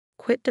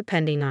Quit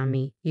depending on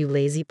me, you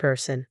lazy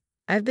person.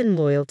 I've been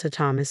loyal to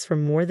Thomas for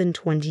more than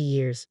 20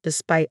 years,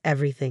 despite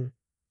everything.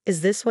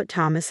 Is this what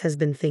Thomas has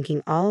been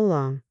thinking all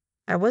along?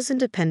 I wasn't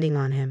depending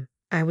on him.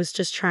 I was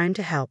just trying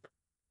to help.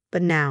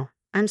 But now,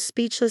 I'm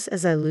speechless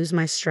as I lose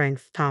my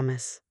strength,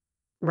 Thomas.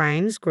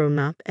 Ryan's grown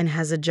up and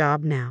has a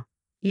job now.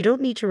 You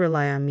don't need to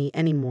rely on me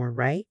anymore,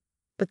 right?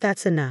 But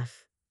that's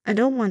enough. I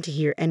don't want to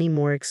hear any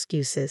more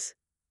excuses.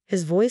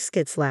 His voice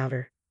gets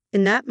louder.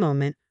 In that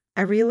moment,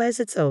 I realize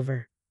it's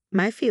over.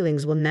 My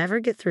feelings will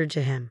never get through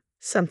to him.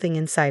 Something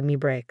inside me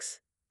breaks.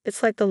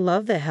 It's like the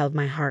love that held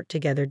my heart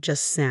together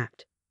just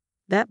snapped.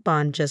 That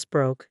bond just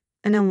broke,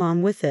 and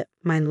along with it,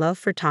 my love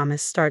for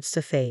Thomas starts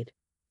to fade.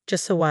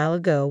 Just a while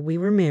ago, we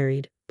were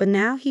married, but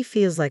now he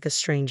feels like a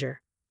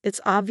stranger. It's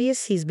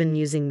obvious he's been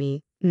using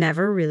me,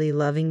 never really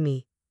loving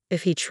me.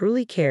 If he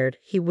truly cared,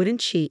 he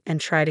wouldn't cheat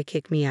and try to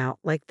kick me out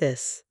like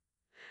this.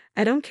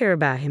 I don't care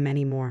about him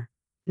anymore.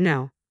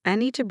 No, I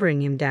need to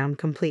bring him down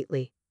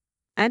completely.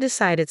 I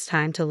decide it's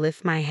time to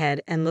lift my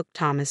head and look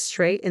Thomas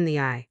straight in the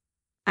eye.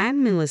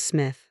 I'm Mila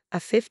Smith, a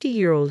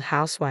 50-year-old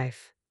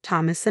housewife.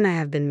 Thomas and I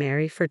have been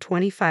married for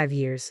 25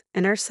 years,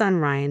 and our son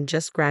Ryan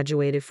just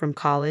graduated from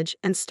college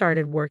and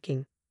started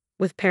working.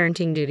 With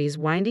parenting duties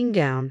winding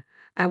down,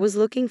 I was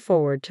looking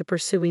forward to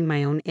pursuing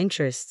my own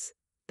interests.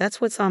 That's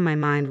what's on my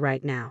mind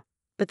right now.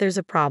 But there's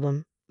a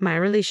problem: my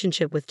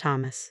relationship with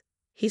Thomas.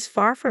 He's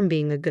far from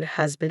being a good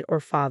husband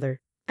or father.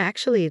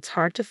 Actually, it's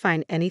hard to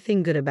find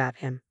anything good about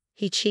him.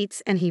 He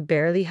cheats and he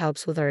barely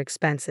helps with our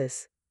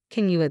expenses.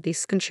 Can you at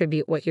least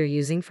contribute what you're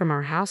using from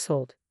our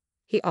household?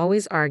 He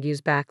always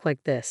argues back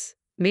like this.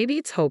 Maybe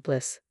it's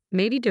hopeless.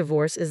 Maybe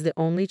divorce is the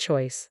only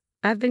choice.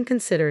 I've been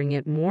considering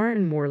it more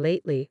and more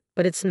lately,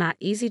 but it's not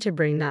easy to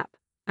bring up.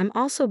 I'm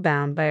also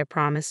bound by a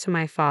promise to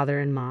my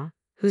father-in-law,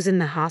 who's in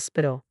the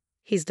hospital.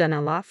 He's done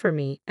a lot for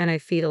me, and I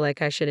feel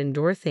like I should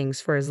endure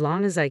things for as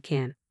long as I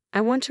can. I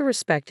want to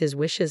respect his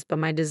wishes, but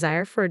my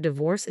desire for a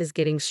divorce is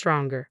getting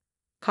stronger.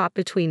 Caught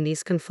between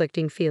these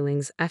conflicting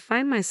feelings, I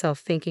find myself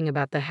thinking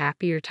about the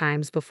happier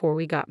times before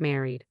we got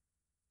married.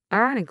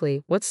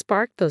 Ironically, what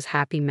sparked those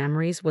happy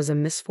memories was a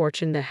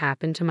misfortune that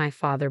happened to my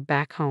father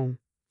back home.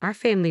 Our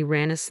family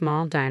ran a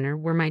small diner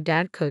where my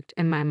dad cooked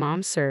and my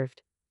mom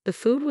served. The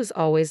food was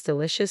always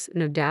delicious,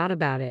 no doubt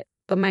about it,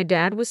 but my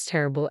dad was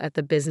terrible at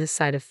the business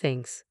side of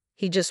things.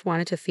 He just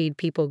wanted to feed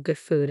people good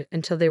food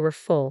until they were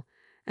full,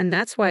 and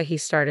that's why he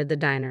started the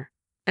diner.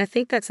 I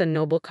think that's a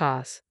noble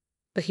cause.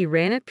 But he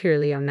ran it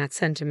purely on that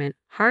sentiment,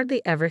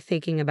 hardly ever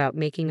thinking about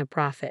making a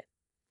profit.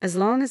 As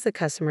long as the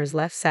customers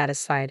left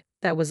satisfied,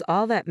 that was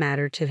all that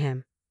mattered to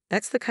him.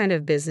 That's the kind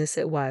of business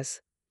it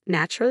was.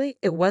 Naturally,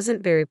 it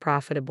wasn't very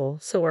profitable,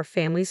 so our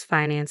family's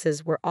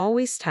finances were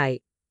always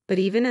tight. But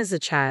even as a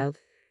child,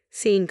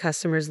 seeing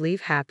customers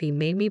leave happy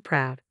made me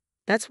proud.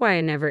 That's why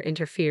I never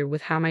interfered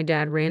with how my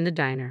dad ran the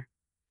diner.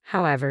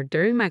 However,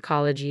 during my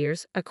college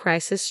years, a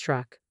crisis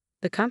struck.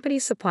 The company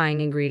supplying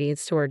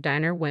ingredients to our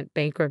diner went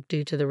bankrupt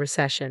due to the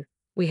recession.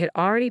 We had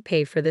already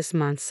paid for this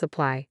month's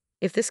supply.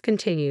 If this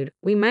continued,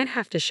 we might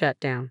have to shut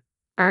down.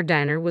 Our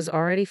diner was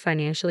already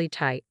financially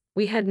tight.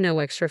 We had no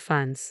extra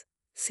funds.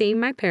 Seeing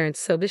my parents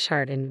so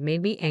disheartened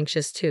made me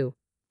anxious too.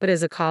 But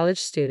as a college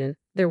student,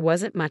 there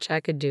wasn't much I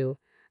could do,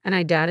 and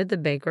I doubted the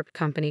bankrupt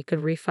company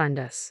could refund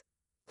us.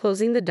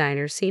 Closing the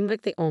diner seemed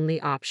like the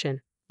only option.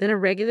 Then a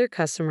regular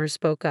customer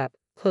spoke up.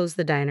 Close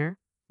the diner?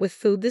 With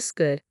food this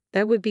good,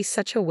 that would be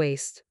such a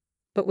waste.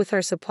 But with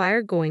our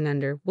supplier going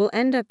under, we'll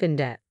end up in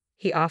debt.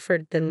 He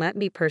offered, then let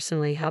me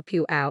personally help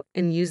you out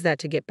and use that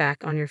to get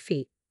back on your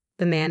feet.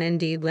 The man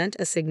indeed lent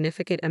a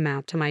significant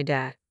amount to my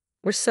dad.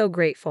 We're so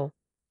grateful.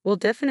 We'll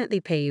definitely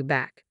pay you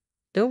back.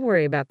 Don't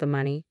worry about the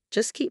money,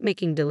 just keep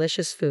making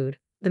delicious food,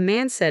 the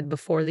man said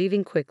before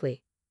leaving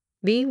quickly.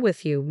 Being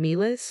with you,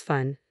 Mila, is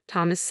fun,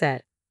 Thomas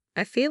said.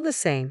 I feel the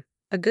same.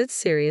 A good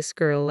serious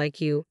girl like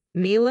you,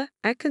 Mila,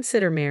 I'd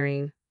consider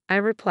marrying, I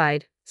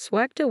replied,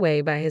 swept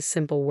away by his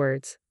simple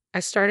words.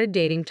 I started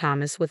dating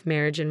Thomas with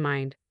marriage in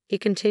mind. He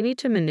continued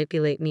to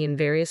manipulate me in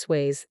various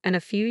ways, and a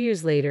few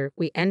years later,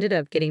 we ended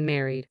up getting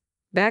married.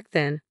 Back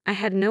then, I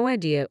had no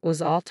idea it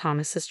was all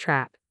Thomas's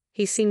trap.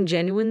 He seemed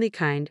genuinely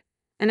kind,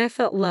 and I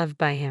felt loved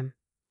by him.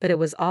 But it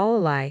was all a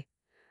lie.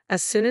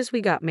 As soon as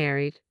we got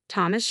married,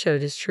 Thomas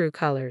showed his true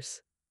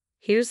colors.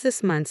 Here's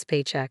this month's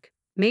paycheck.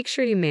 Make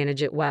sure you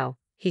manage it well,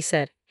 he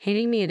said,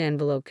 handing me an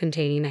envelope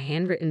containing a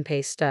handwritten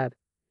pay stub.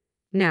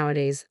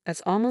 Nowadays,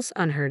 that's almost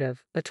unheard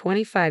of, but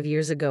 25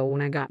 years ago when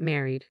I got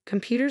married,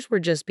 computers were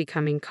just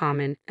becoming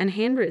common and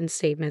handwritten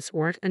statements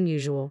weren't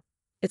unusual.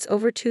 It's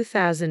over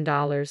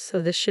 $2,000,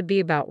 so this should be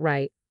about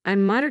right, I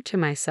muttered to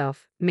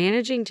myself,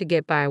 managing to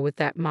get by with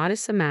that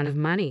modest amount of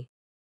money.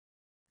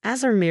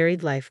 As our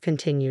married life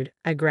continued,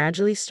 I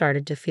gradually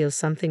started to feel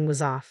something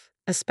was off,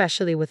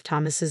 especially with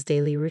Thomas's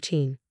daily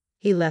routine.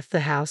 He left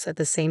the house at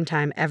the same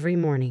time every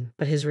morning,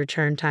 but his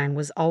return time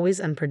was always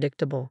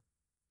unpredictable.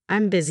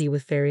 I'm busy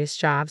with various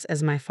jobs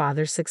as my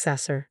father's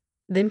successor.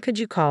 Then could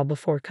you call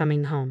before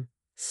coming home?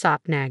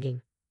 Stop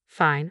nagging.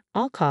 Fine,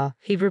 I'll call,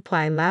 he'd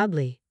reply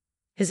loudly.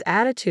 His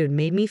attitude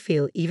made me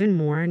feel even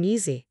more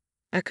uneasy.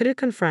 I couldn't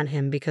confront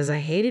him because I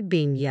hated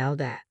being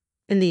yelled at.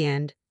 In the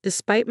end,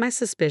 despite my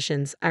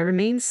suspicions, I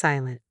remained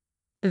silent.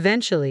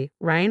 Eventually,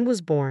 Ryan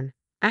was born.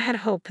 I had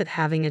hoped that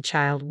having a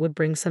child would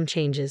bring some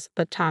changes,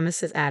 but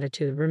Thomas's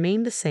attitude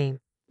remained the same.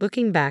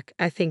 Looking back,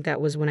 I think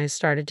that was when I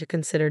started to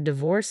consider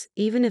divorce,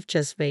 even if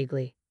just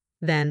vaguely.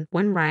 Then,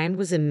 when Ryan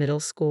was in middle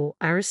school,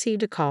 I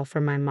received a call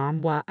from my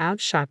mom while out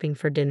shopping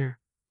for dinner.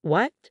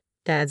 What?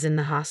 Dad's in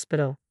the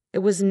hospital. It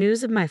was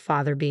news of my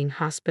father being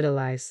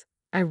hospitalized.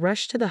 I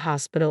rushed to the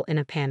hospital in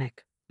a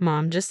panic.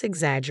 Mom just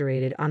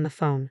exaggerated on the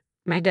phone,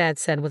 my dad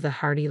said with a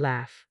hearty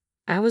laugh.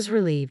 I was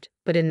relieved,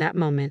 but in that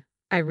moment,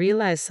 I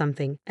realized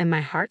something and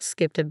my heart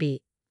skipped a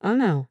beat. Oh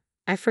no,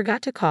 I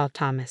forgot to call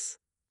Thomas.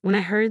 When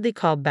I hurriedly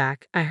called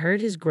back, I heard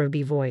his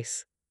grubby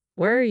voice.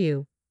 Where are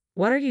you?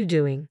 What are you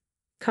doing?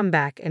 Come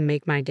back and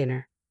make my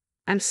dinner.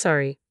 I'm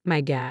sorry,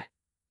 my dad.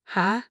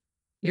 Huh?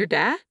 Your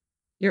dad?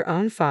 Your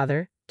own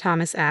father?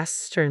 Thomas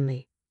asked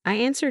sternly. I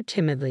answered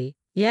timidly.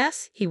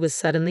 Yes, he was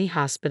suddenly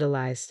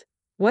hospitalized.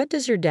 What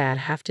does your dad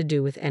have to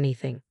do with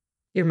anything?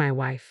 You're my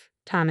wife,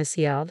 Thomas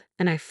yelled,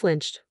 and I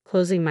flinched,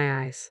 closing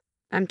my eyes.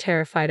 I'm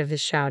terrified of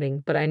his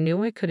shouting, but I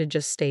knew I couldn't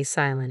just stay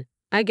silent.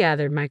 I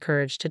gathered my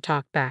courage to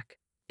talk back.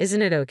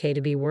 Isn't it okay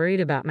to be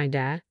worried about my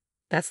dad?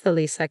 That's the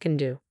least I can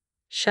do.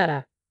 Shut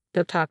up.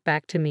 Don't talk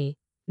back to me.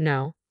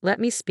 No, let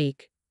me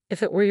speak.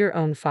 If it were your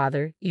own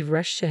father, you'd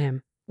rush to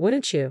him,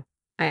 wouldn't you?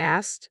 I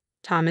asked.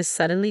 Thomas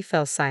suddenly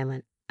fell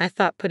silent. I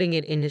thought putting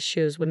it in his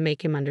shoes would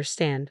make him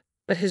understand,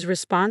 but his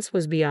response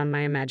was beyond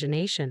my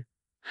imagination.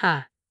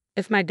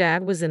 If my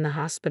dad was in the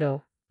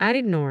hospital, I'd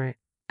ignore it.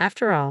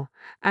 After all,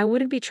 I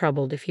wouldn't be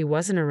troubled if he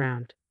wasn't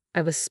around.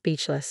 I was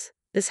speechless.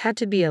 This had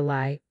to be a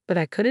lie, but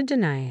I couldn't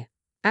deny it.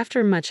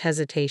 After much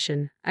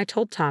hesitation, I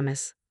told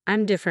Thomas,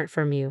 I'm different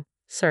from you.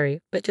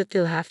 Sorry, but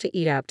you'll have to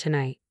eat out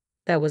tonight.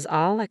 That was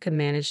all I could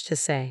manage to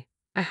say.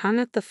 I hung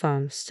up the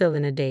phone, still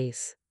in a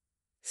daze.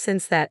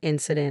 Since that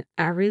incident,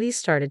 I really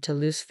started to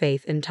lose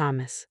faith in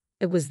Thomas.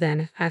 It was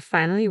then I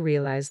finally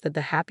realized that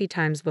the happy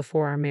times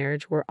before our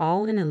marriage were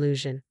all an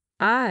illusion.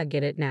 I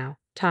get it now.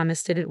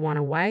 Thomas didn't want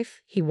a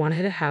wife, he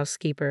wanted a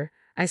housekeeper,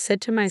 I said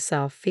to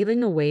myself,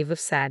 feeling a wave of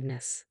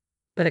sadness.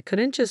 But I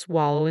couldn't just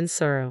wallow in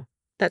sorrow.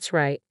 That's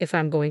right, if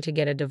I'm going to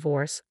get a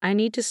divorce, I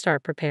need to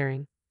start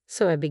preparing.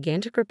 So I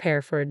began to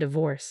prepare for a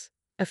divorce.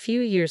 A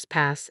few years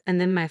passed, and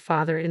then my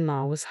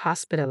father-in-law was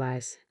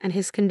hospitalized, and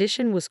his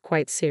condition was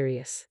quite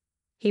serious.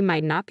 He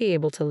might not be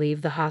able to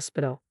leave the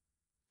hospital.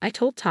 I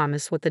told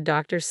Thomas what the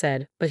doctor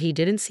said, but he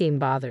didn't seem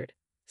bothered.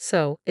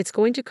 So, it's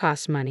going to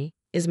cost money.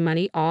 Is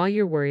money all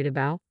you're worried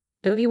about?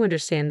 Don't you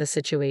understand the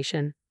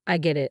situation? I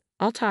get it.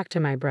 I'll talk to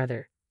my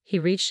brother. He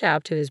reached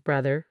out to his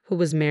brother, who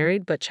was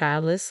married but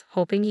childless,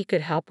 hoping he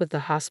could help with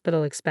the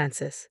hospital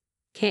expenses.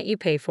 Can't you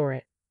pay for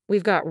it?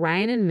 We've got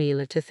Ryan and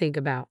Mila to think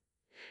about.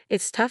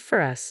 It's tough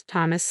for us,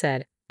 Thomas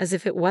said, as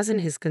if it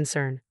wasn't his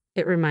concern.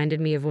 It reminded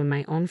me of when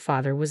my own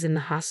father was in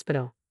the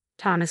hospital.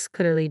 Thomas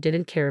clearly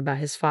didn't care about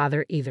his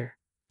father either.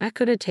 I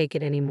couldn't take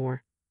it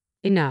anymore.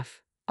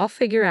 Enough. I'll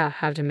figure out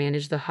how to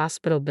manage the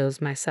hospital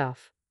bills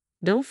myself.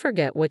 Don't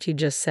forget what you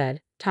just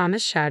said,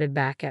 Thomas shouted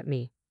back at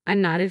me. I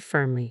nodded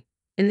firmly.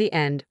 In the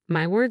end,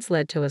 my words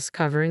led to us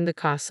covering the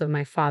costs of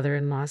my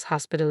father-in-law's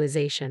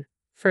hospitalization.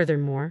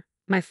 Furthermore,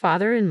 my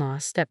father-in-law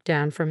stepped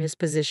down from his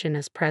position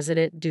as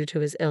president due to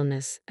his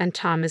illness, and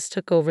Thomas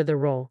took over the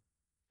role.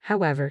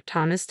 However,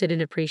 Thomas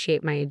didn't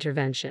appreciate my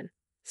intervention.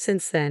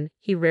 Since then,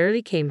 he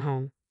rarely came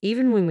home.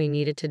 Even when we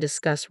needed to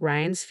discuss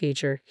Ryan's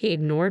future, he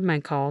ignored my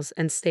calls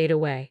and stayed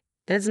away.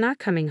 Dad's not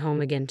coming home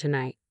again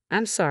tonight.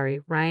 I'm sorry,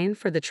 Ryan,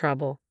 for the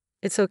trouble.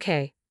 It's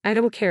okay. I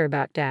don't care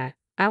about Dad.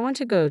 I want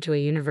to go to a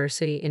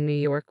university in New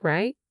York,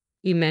 right?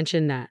 You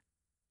mentioned that.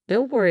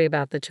 Don't worry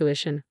about the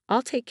tuition.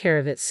 I'll take care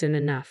of it soon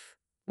enough.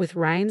 With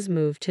Ryan's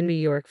move to New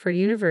York for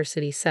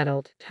university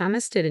settled,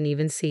 Thomas didn't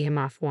even see him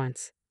off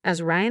once.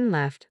 As Ryan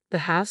left, the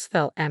house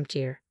felt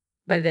emptier.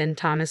 By then,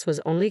 Thomas was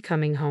only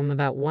coming home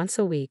about once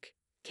a week.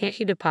 Can't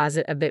you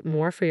deposit a bit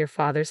more for your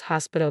father's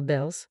hospital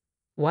bills?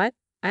 What?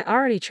 I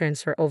already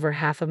transfer over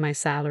half of my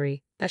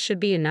salary. That should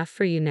be enough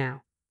for you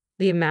now.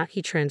 The amount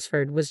he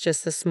transferred was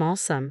just a small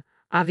sum,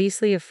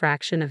 obviously a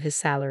fraction of his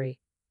salary.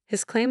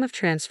 His claim of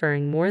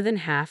transferring more than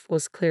half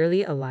was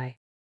clearly a lie.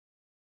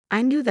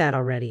 I knew that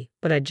already,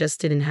 but I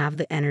just didn't have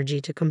the energy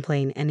to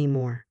complain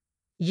anymore.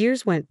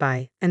 Years went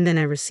by, and then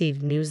I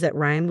received news that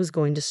Ryan was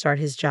going to start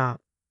his job.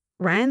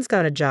 Ryan's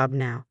got a job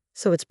now,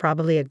 so it's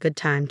probably a good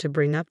time to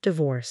bring up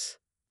divorce.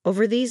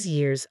 Over these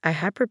years, I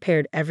had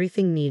prepared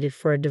everything needed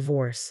for a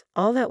divorce.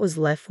 All that was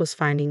left was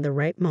finding the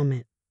right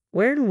moment.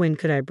 Where and when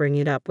could I bring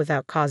it up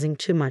without causing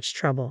too much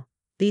trouble?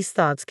 These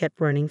thoughts kept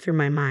running through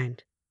my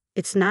mind.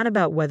 It's not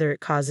about whether it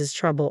causes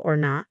trouble or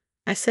not,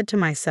 I said to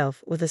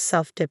myself with a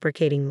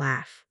self-deprecating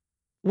laugh.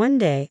 One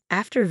day,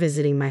 after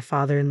visiting my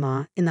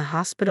father-in-law in the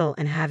hospital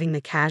and having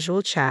a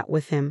casual chat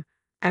with him,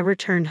 I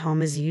returned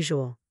home as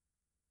usual.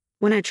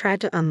 When I tried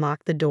to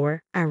unlock the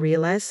door, I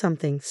realized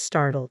something,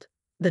 startled.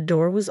 The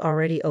door was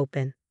already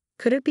open.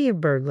 Could it be a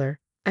burglar?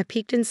 I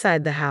peeked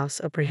inside the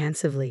house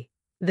apprehensively.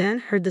 Then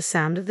heard the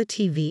sound of the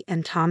TV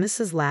and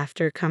Thomas's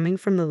laughter coming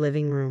from the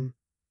living room.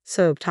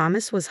 So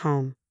Thomas was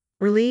home.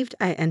 Relieved,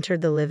 I entered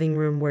the living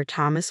room where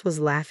Thomas was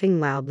laughing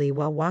loudly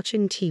while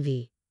watching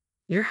TV.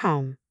 "You're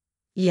home."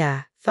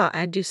 "Yeah, thought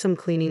I'd do some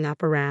cleaning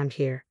up around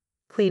here."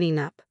 "Cleaning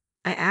up?"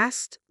 I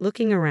asked,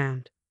 looking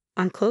around.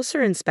 On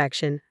closer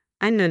inspection,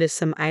 I noticed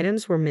some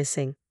items were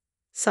missing.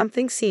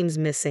 "Something seems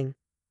missing."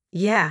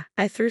 "Yeah,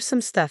 I threw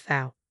some stuff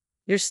out."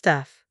 "Your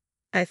stuff?"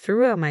 I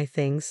threw out my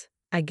things,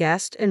 I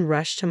gasped and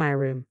rushed to my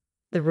room.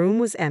 The room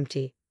was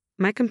empty.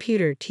 My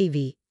computer,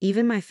 TV,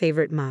 even my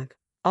favorite mug,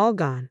 all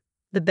gone.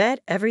 The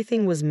bed,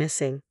 everything was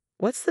missing.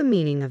 What's the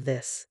meaning of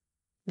this?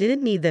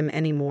 Didn't need them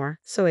anymore,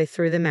 so I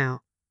threw them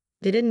out.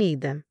 Didn't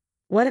need them.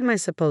 What am I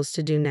supposed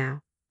to do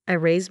now? I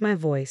raised my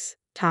voice.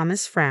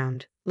 Thomas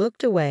frowned,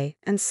 looked away,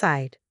 and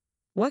sighed.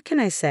 "What can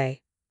I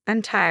say?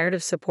 I'm tired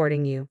of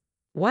supporting you."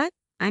 "What?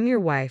 I'm your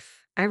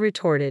wife," I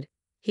retorted.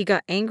 He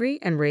got angry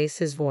and raised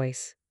his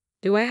voice.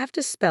 "Do I have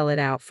to spell it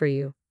out for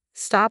you?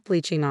 Stop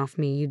leeching off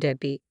me, you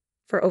deadbeat."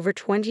 For over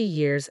 20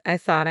 years, I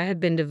thought I had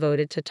been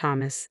devoted to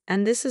Thomas,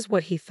 and this is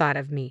what he thought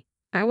of me.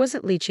 I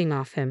wasn't leeching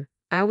off him.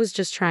 I was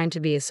just trying to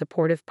be a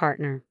supportive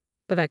partner.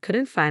 But I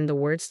couldn't find the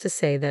words to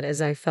say that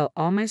as I felt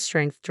all my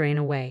strength drain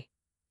away.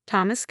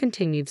 Thomas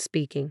continued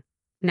speaking.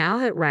 "Now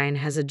that Ryan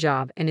has a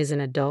job and is an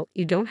adult,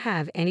 you don't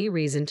have any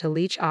reason to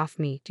leech off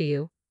me, do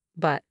you?"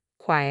 "But,"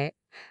 quiet,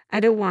 "I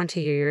don't want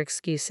to hear your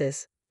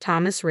excuses."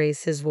 Thomas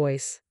raised his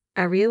voice.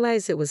 I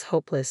realized it was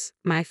hopeless.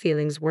 My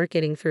feelings weren't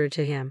getting through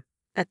to him.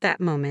 At that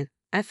moment,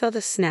 I felt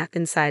a snap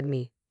inside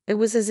me. It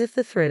was as if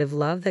the thread of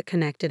love that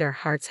connected our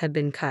hearts had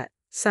been cut.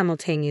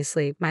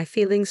 Simultaneously, my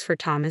feelings for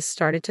Thomas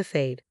started to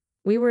fade.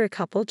 We were a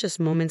couple just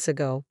moments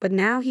ago, but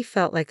now he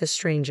felt like a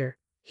stranger.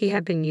 He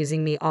had been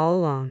using me all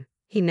along.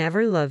 He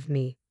never loved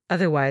me.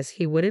 Otherwise,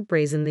 he wouldn't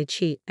brazenly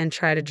cheat and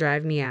try to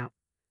drive me out.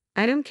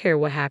 I don't care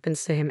what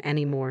happens to him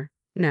anymore.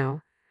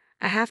 No.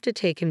 I have to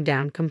take him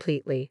down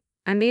completely.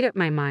 I made up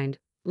my mind,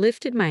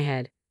 lifted my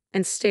head,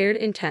 and stared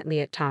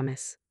intently at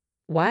Thomas.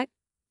 "What?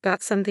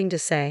 Got something to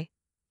say?"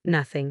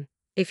 "Nothing.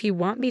 If you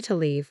want me to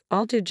leave,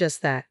 I'll do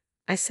just that,"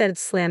 I said,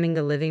 slamming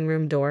the living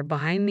room door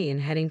behind me and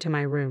heading to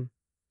my room.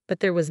 But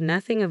there was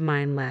nothing of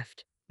mine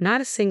left.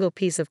 Not a single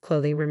piece of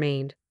clothing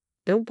remained.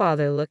 "Don't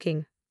bother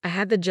looking. I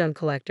had the junk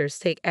collectors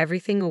take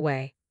everything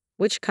away."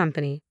 "Which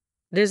company?"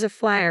 "There's a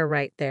flyer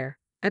right there."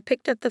 I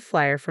picked up the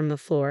flyer from the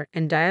floor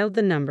and dialed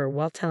the number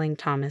while telling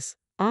Thomas,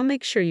 "I'll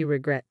make sure you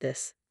regret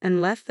this," and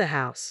left the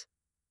house.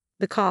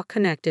 The call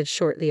connected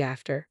shortly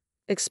after.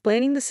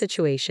 Explaining the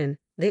situation,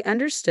 they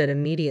understood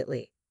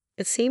immediately.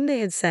 It seemed they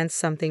had sensed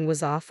something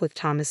was off with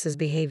Thomas's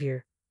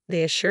behavior.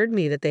 They assured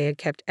me that they had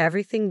kept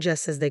everything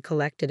just as they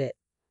collected it.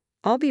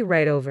 "I'll be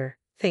right over.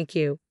 Thank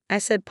you," I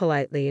said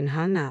politely and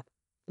hung up.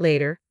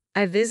 Later,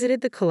 I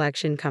visited the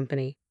collection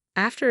company.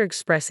 After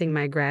expressing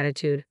my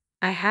gratitude,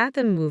 I had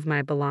them move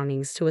my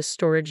belongings to a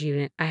storage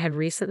unit I had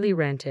recently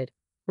rented.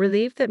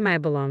 Relieved that my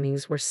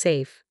belongings were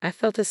safe, I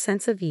felt a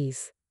sense of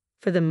ease.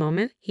 For the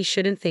moment, he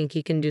shouldn't think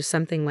he can do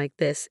something like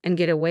this and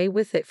get away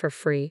with it for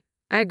free.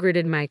 I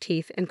gritted my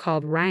teeth and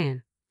called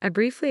Ryan. I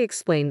briefly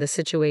explained the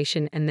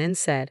situation and then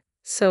said,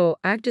 "So,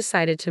 I've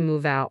decided to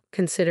move out,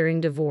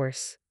 considering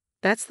divorce.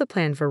 That's the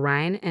plan for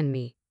Ryan and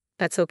me.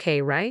 That's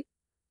okay, right?"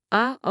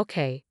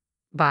 Okay.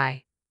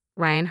 Bye."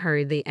 Ryan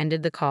hurriedly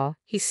ended the call.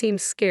 He seemed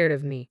scared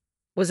of me.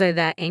 Was I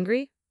that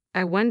angry?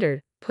 I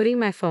wondered, putting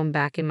my phone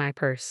back in my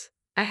purse.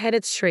 I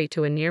headed straight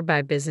to a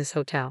nearby business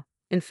hotel.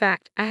 In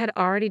fact, I had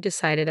already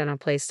decided on a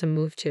place to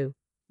move to.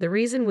 The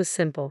reason was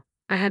simple.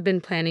 I had been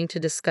planning to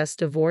discuss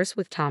divorce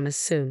with Thomas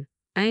soon.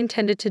 I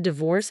intended to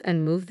divorce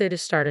and move there to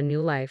start a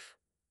new life.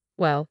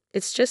 Well,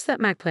 it's just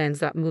that my plans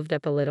got moved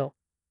up a little.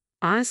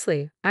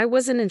 Honestly, I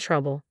wasn't in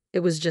trouble. It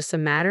was just a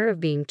matter of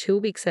being 2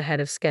 weeks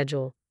ahead of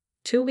schedule.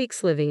 2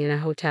 weeks living in a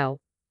hotel.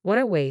 What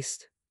a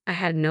waste. I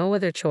had no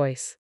other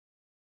choice.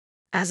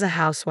 As a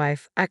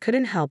housewife, I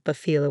couldn't help but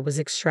feel it was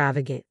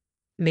extravagant.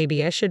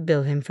 Maybe I should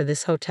bill him for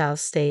this hotel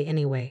stay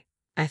anyway,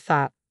 I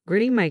thought,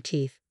 gritting my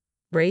teeth.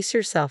 "Brace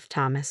yourself,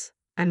 Thomas,"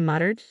 I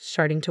muttered,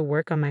 starting to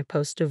work on my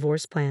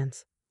post-divorce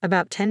plans.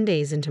 About 10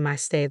 days into my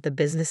stay at the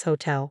business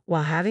hotel,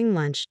 while having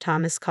lunch,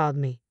 Thomas called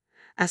me.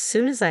 As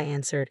soon as I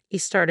answered, he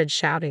started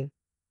shouting,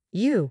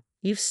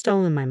 You've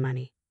stolen my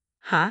money."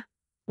 "Huh?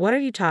 What are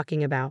you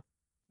talking about?"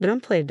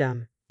 "Don't play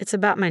dumb. It's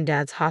about my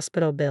dad's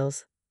hospital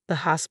bills.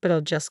 The hospital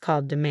just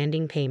called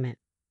demanding payment."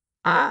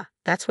 "Ah,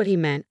 that's what he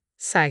meant."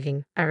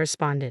 Sagging, I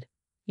responded.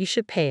 "You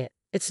should pay it.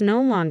 It's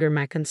no longer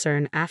my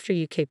concern after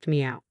you kicked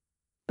me out.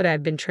 But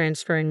I've been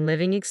transferring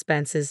living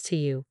expenses to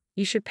you.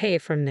 You should pay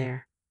it from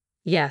there."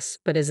 "Yes,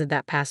 but isn't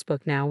that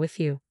passbook now with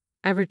you?"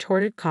 I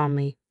retorted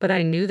calmly, but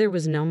I knew there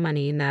was no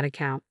money in that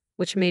account,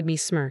 which made me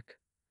smirk.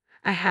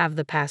 "I have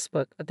the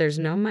passbook, but there's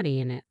no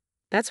money in it.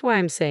 That's why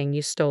I'm saying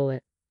you stole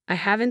it." "I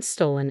haven't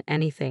stolen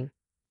anything."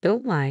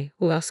 "Don't lie,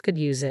 who else could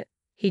use it?"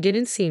 He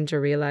didn't seem to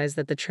realize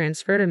that the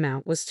transferred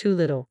amount was too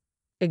little.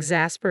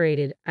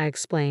 Exasperated, I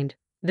explained,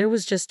 "There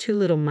was just too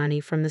little money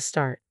from the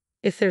start.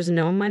 If there's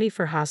no money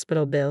for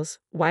hospital bills,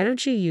 why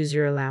don't you use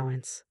your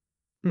allowance?"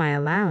 "My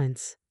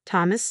allowance?"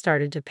 Thomas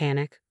started to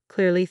panic,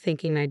 clearly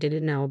thinking I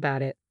didn't know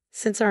about it.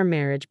 Since our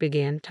marriage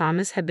began,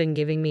 Thomas had been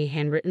giving me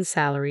handwritten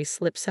salary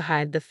slips to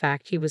hide the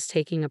fact he was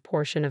taking a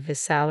portion of his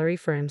salary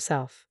for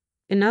himself.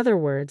 In other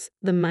words,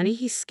 the money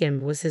he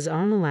skimmed was his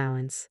own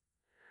allowance.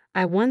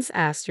 I once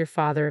asked your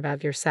father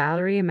about your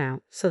salary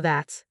amount, so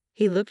that's.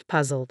 He looked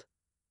puzzled.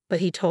 But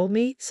he told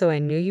me, so I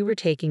knew you were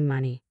taking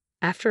money.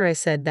 After I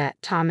said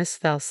that, Thomas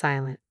fell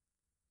silent.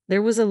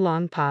 There was a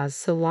long pause,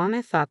 so long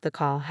I thought the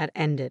call had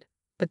ended.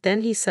 But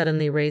then he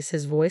suddenly raised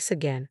his voice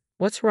again.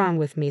 What's wrong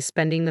with me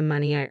spending the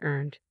money I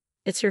earned?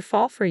 It's your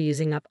fault for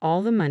using up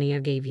all the money I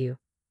gave you.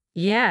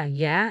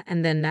 Yeah,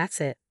 and then that's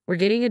it. We're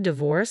getting a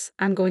divorce.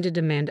 I'm going to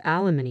demand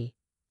alimony.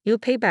 You'll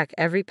pay back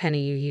every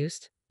penny you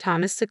used,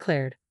 Thomas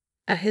declared.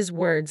 At his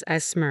words, I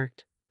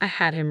smirked. I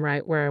had him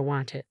right where I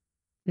wanted.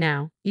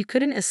 Now, you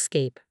couldn't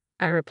escape,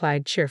 I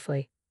replied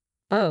cheerfully.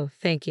 Oh,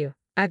 thank you.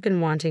 I've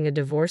been wanting a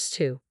divorce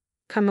too.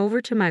 Come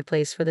over to my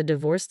place for the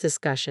divorce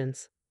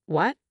discussions.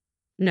 What?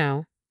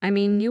 No, I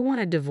mean, you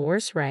want a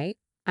divorce, right?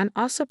 I'm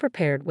also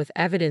prepared with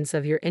evidence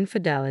of your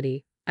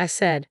infidelity, I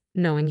said,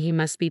 knowing he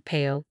must be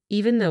pale,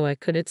 even though I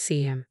couldn't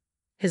see him.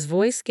 His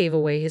voice gave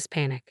away his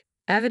panic.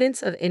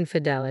 Evidence of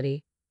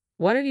infidelity?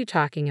 What are you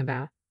talking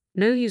about?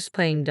 No use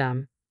playing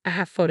dumb. I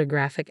have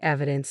photographic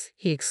evidence,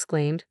 he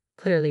exclaimed,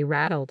 clearly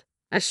rattled.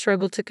 I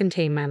struggled to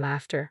contain my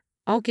laughter.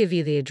 I'll give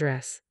you the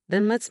address.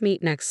 Then let's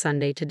meet next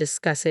Sunday to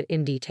discuss it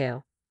in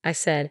detail, I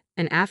said,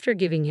 and after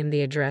giving him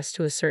the address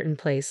to a certain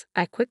place,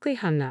 I quickly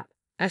hung up.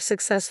 I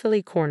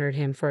successfully cornered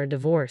him for a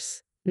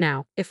divorce.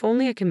 Now, if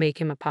only I can make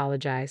him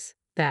apologize.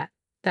 That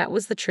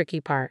was the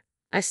tricky part.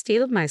 I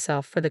steeled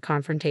myself for the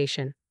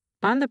confrontation.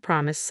 On the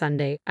promised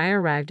Sunday, I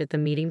arrived at the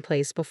meeting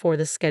place before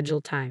the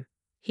scheduled time.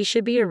 He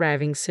should be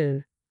arriving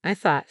soon, I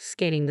thought,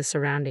 scanning the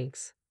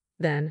surroundings.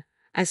 Then,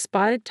 I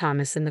spotted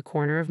Thomas in the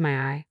corner of my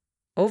eye.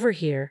 Over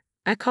here,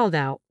 I called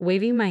out,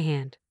 waving my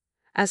hand.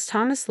 As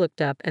Thomas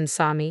looked up and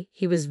saw me,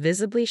 he was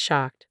visibly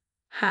shocked.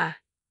 Ha!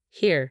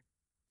 Here.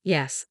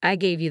 Yes, I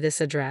gave you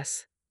this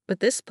address.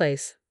 But this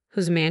place,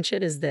 whose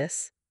mansion is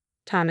this?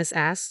 Thomas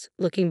asked,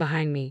 looking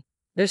behind me.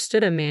 There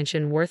stood a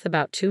mansion worth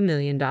about $2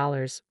 million,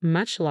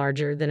 much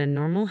larger than a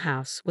normal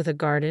house, with a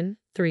garden,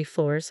 3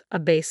 floors, a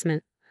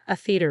basement, a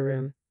theater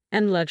room,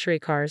 and luxury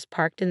cars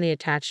parked in the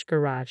attached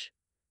garage.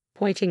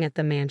 Pointing at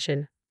the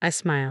mansion, I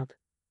smiled.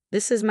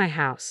 This is my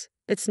house.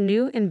 It's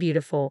new and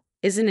beautiful,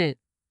 isn't it?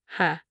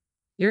 Ha!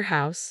 Your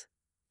house?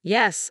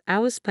 Yes, I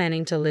was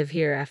planning to live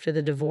here after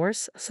the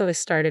divorce, so I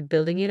started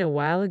building it a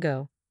while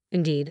ago.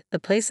 Indeed, the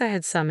place I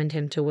had summoned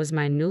him to was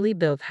my newly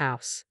built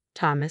house.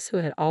 Thomas, who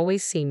had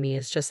always seen me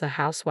as just a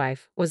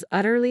housewife, was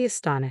utterly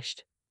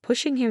astonished.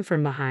 Pushing him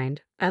from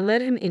behind, I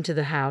led him into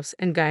the house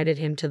and guided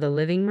him to the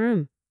living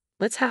room.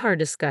 Let's have our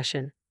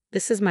discussion.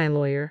 This is my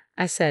lawyer,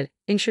 I said,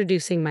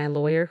 introducing my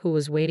lawyer who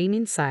was waiting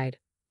inside.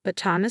 But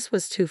Thomas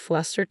was too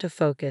flustered to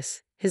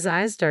focus. His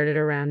eyes darted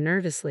around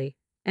nervously,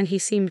 and he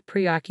seemed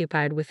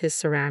preoccupied with his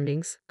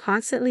surroundings,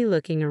 constantly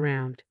looking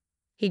around.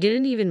 He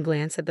didn't even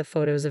glance at the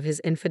photos of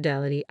his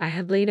infidelity I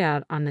had laid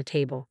out on the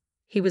table.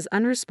 He was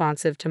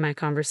unresponsive to my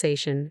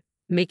conversation,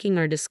 making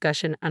our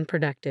discussion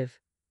unproductive.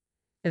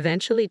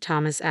 Eventually,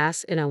 Thomas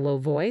asked in a low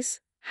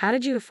voice, "How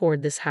did you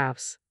afford this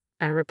house?"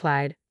 I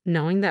replied,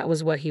 knowing that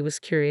was what he was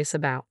curious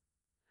about.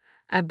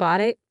 "I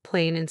bought it,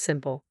 plain and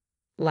simple."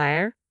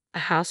 Liar, a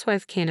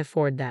housewife can't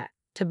afford that.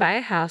 To buy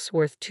a house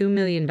worth $2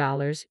 million,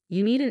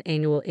 you need an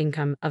annual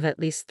income of at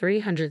least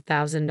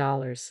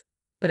 $300,000.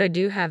 But I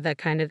do have that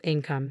kind of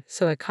income,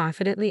 so I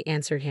confidently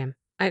answered him.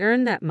 I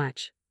earn that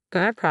much.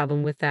 Got a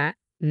problem with that?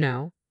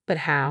 No. But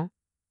how?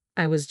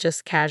 I was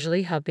just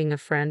casually helping a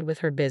friend with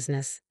her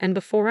business, and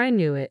before I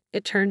knew it,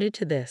 it turned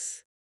into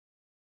this.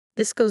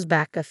 This goes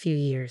back a few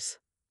years.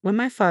 When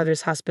my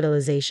father's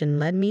hospitalization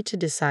led me to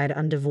decide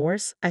on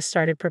divorce, I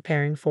started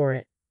preparing for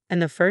it,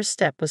 and the first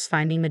step was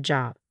finding a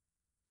job.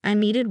 I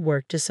needed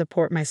work to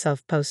support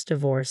myself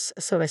post-divorce,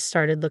 so I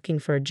started looking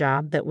for a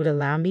job that would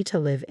allow me to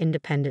live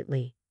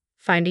independently.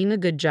 Finding a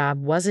good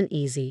job wasn't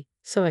easy,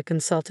 so I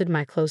consulted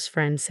my close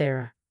friend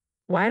Sarah.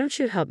 "Why don't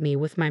you help me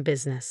with my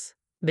business?"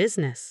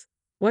 "Business?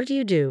 What do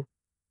you do?"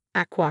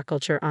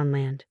 "Aquaculture on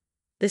land.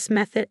 This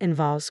method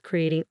involves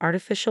creating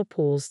artificial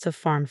pools to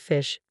farm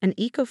fish, an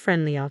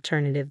eco-friendly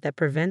alternative that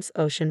prevents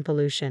ocean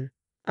pollution."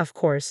 Of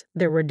course,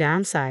 there were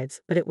downsides,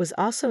 but it was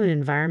also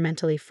an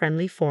environmentally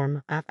friendly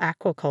form of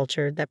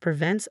aquaculture that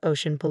prevents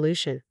ocean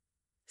pollution.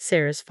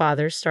 Sarah's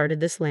father started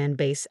this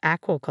land-based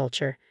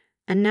aquaculture,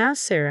 and now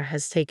Sarah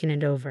has taken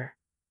it over.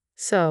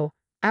 "So,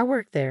 I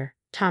work there?"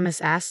 Thomas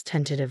asked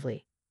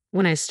tentatively.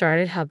 When I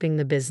started helping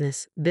the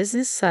business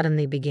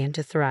suddenly began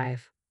to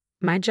thrive.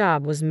 My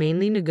job was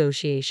mainly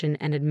negotiation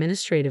and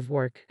administrative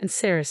work, and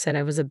Sarah said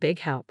I was a big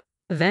help.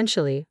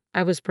 Eventually,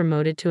 I was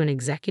promoted to an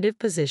executive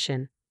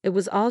position. It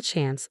was all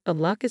chance, but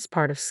luck is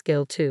part of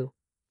skill too.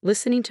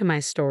 Listening to my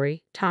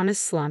story, Thomas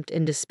slumped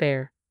in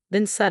despair.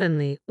 Then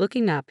suddenly,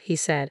 looking up, he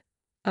said,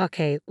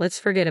 "Okay, let's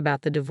forget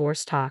about the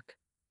divorce talk.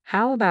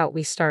 How about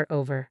we start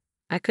over?"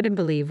 I couldn't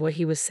believe what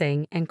he was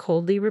saying and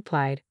coldly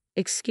replied,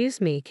 "Excuse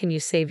me, can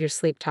you save your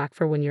sleep talk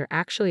for when you're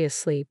actually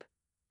asleep?"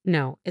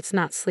 No, it's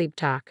not sleep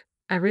talk.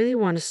 I really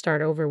want to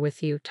start over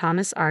with you,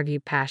 Thomas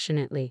argued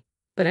passionately.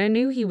 But I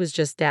knew he was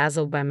just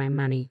dazzled by my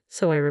money,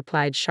 so I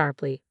replied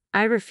sharply,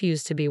 I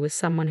refuse to be with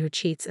someone who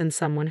cheats and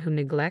someone who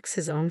neglects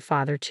his own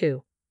father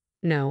too.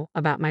 No,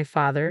 about my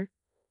father?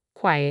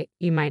 Quiet,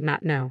 you might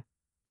not know.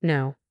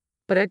 No.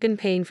 But I've been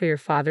paying for your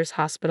father's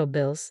hospital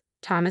bills.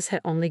 Thomas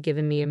had only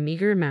given me a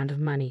meager amount of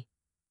money.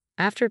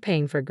 After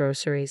paying for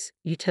groceries,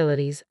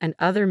 utilities, and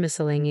other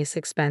miscellaneous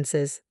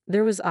expenses,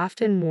 there was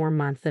often more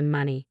month than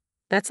money.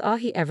 That's all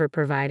he ever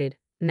provided.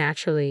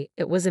 Naturally,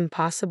 it was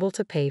impossible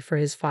to pay for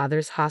his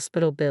father's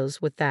hospital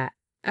bills with that.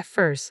 At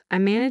first, I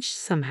managed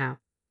somehow,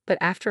 but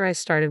after I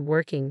started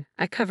working,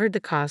 I covered the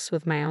costs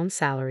with my own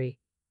salary.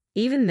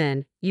 Even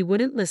then, you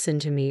wouldn't listen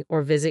to me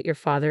or visit your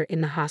father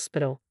in the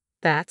hospital.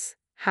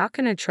 How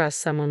can I trust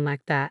someone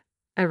like that?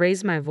 I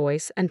raised my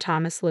voice and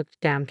Thomas looked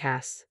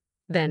downcast.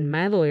 Then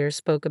my lawyer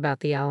spoke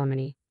about the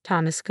alimony.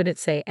 Thomas couldn't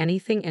say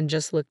anything and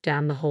just looked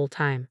down the whole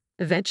time.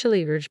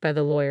 Eventually, urged by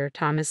the lawyer,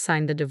 Thomas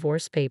signed the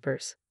divorce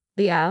papers.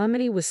 The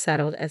alimony was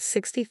settled at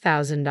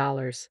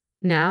 $60,000.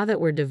 Now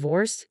that we're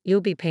divorced,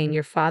 you'll be paying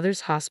your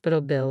father's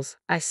hospital bills,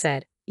 I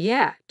said.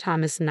 Yeah,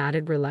 Thomas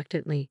nodded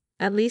reluctantly.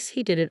 At least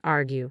he didn't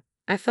argue.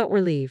 I felt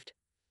relieved.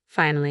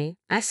 Finally,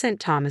 I sent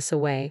Thomas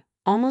away,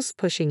 almost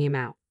pushing him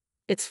out.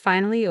 It's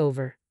finally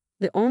over.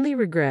 The only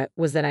regret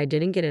was that I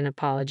didn't get an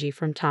apology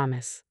from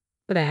Thomas.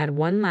 But I had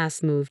one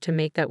last move to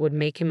make that would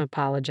make him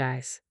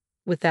apologize.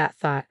 With that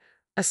thought,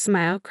 a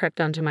smile crept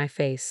onto my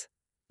face.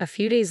 A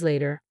few days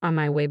later, on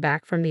my way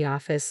back from the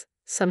office,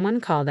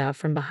 someone called out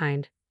from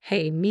behind,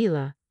 Hey,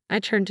 Mila. I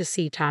turned to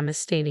see Thomas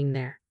standing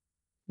there.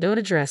 Don't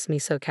address me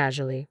so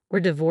casually. We're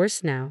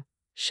divorced now.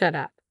 Shut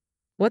up.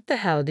 What the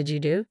hell did you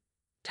do?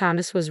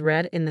 Thomas was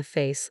red in the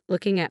face,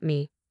 looking at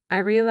me. I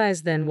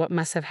realized then what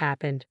must have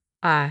happened.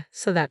 Ah,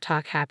 so that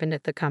talk happened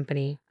at the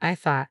company, I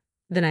thought.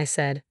 Then I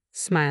said,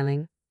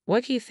 smiling,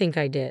 what do you think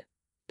I did?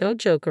 Don't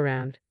joke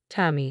around.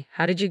 Tell me,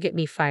 how did you get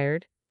me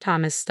fired?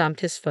 Thomas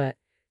stomped his foot.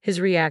 His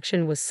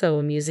reaction was so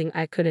amusing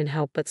I couldn't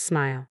help but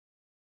smile.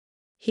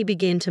 He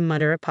began to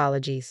mutter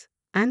apologies.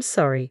 I'm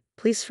sorry,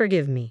 please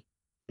forgive me.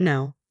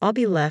 No, I'll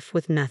be left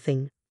with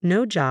nothing.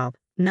 No job,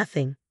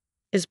 nothing.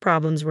 His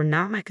problems were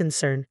not my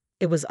concern,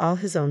 it was all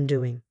his own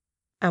doing.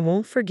 I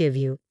won't forgive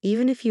you,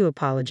 even if you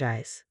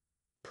apologize.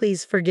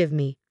 Please forgive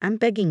me, I'm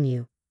begging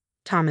you.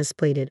 Thomas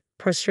pleaded,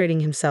 prostrating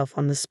himself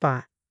on the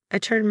spot. I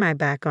turned my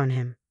back on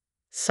him.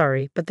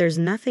 Sorry, but there's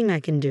nothing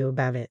I can do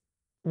about it.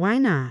 Why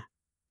not?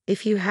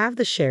 If you have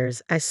the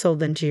shares, I sold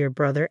them to your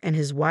brother and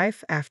his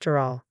wife after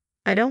all.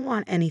 I don't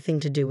want anything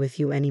to do with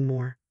you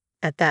anymore.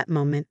 At that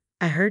moment,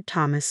 I heard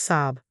Thomas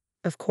sob.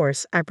 Of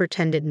course, I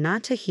pretended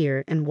not to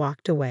hear and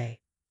walked away.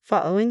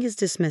 Following his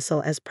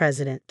dismissal as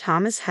president,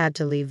 Thomas had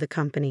to leave the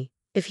company.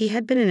 If he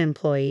had been an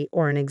employee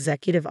or an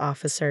executive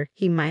officer,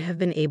 he might have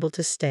been able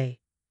to stay.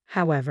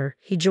 However,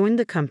 he joined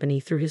the company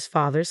through his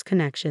father's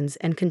connections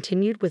and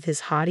continued with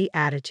his haughty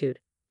attitude.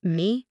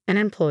 Me, an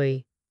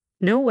employee?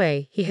 No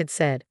way, he had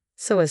said.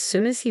 So as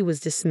soon as he was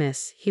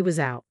dismissed, he was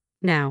out.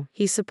 Now,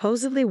 he's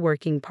supposedly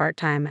working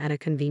part-time at a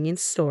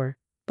convenience store,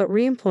 but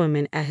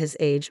reemployment at his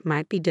age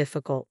might be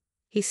difficult.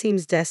 He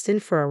seems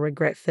destined for a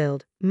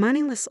regret-filled,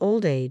 moneyless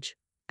old age.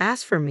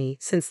 As for me,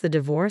 since the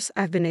divorce,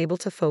 I've been able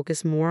to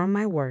focus more on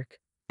my work.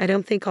 I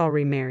don't think I'll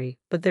remarry,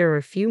 but there are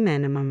a few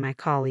men among my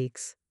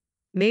colleagues.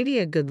 Maybe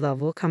a good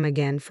love will come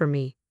again for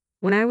me.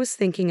 When I was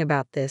thinking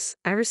about this,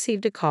 I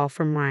received a call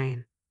from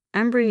Ryan.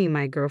 I'm bringing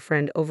my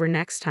girlfriend over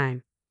next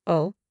time.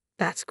 Oh,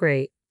 that's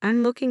great.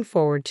 I'm looking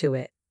forward to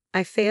it.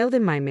 I failed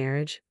in my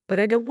marriage, but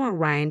I don't want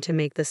Ryan to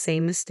make the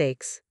same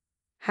mistakes.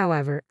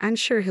 However, I'm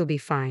sure he'll be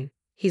fine.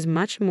 He's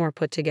much more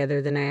put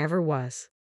together than I ever was.